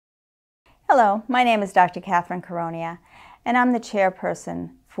Hello, my name is Dr. Caronia, and I'm the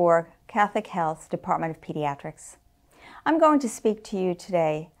chairperson for Catholic Health Department of Pediatrics. I'm going to speak to you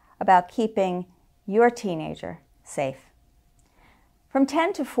today about keeping your teenager safe. From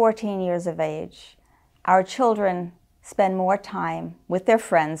 10 to 14 years of age, our children spend more time with their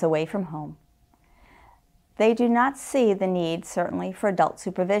friends away from home. They do not see the need, certainly, for adult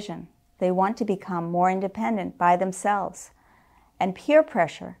supervision. They want to become more independent by themselves, and peer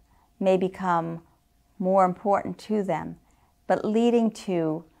pressure may become more important to them, but leading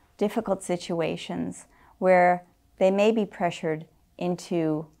to difficult situations where they may be pressured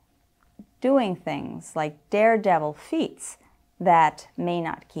into doing things like daredevil feats that may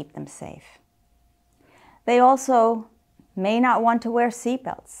not keep them safe. They also may not want to wear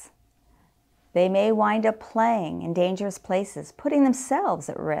seatbelts. They may wind up playing in dangerous places, putting themselves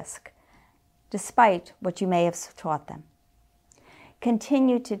at risk, despite what you may have taught them.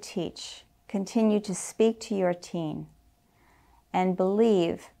 Continue to teach, continue to speak to your teen, and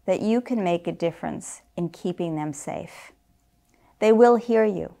believe that you can make a difference in keeping them safe. They will hear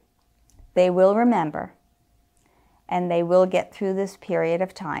you, they will remember, and they will get through this period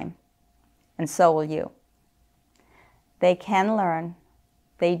of time, and so will you. They can learn,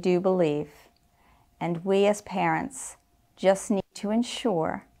 they do believe, and we as parents just need to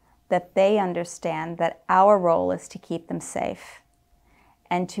ensure that they understand that our role is to keep them safe,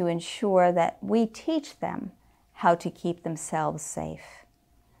 and to ensure that we teach them how to keep themselves safe,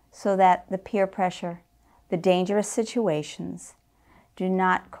 so that the peer pressure, the dangerous situations do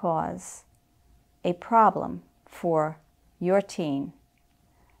not cause a problem for your teen,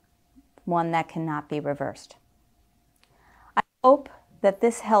 one that cannot be reversed. I hope that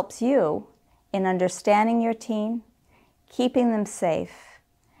this helps you in understanding your teen, keeping them safe,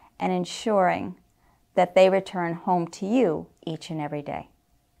 and ensuring that they return home to you each and every day.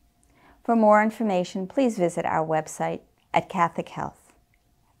 For more information, please visit our website at Catholic Health.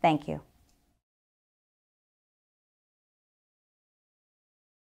 Thank you.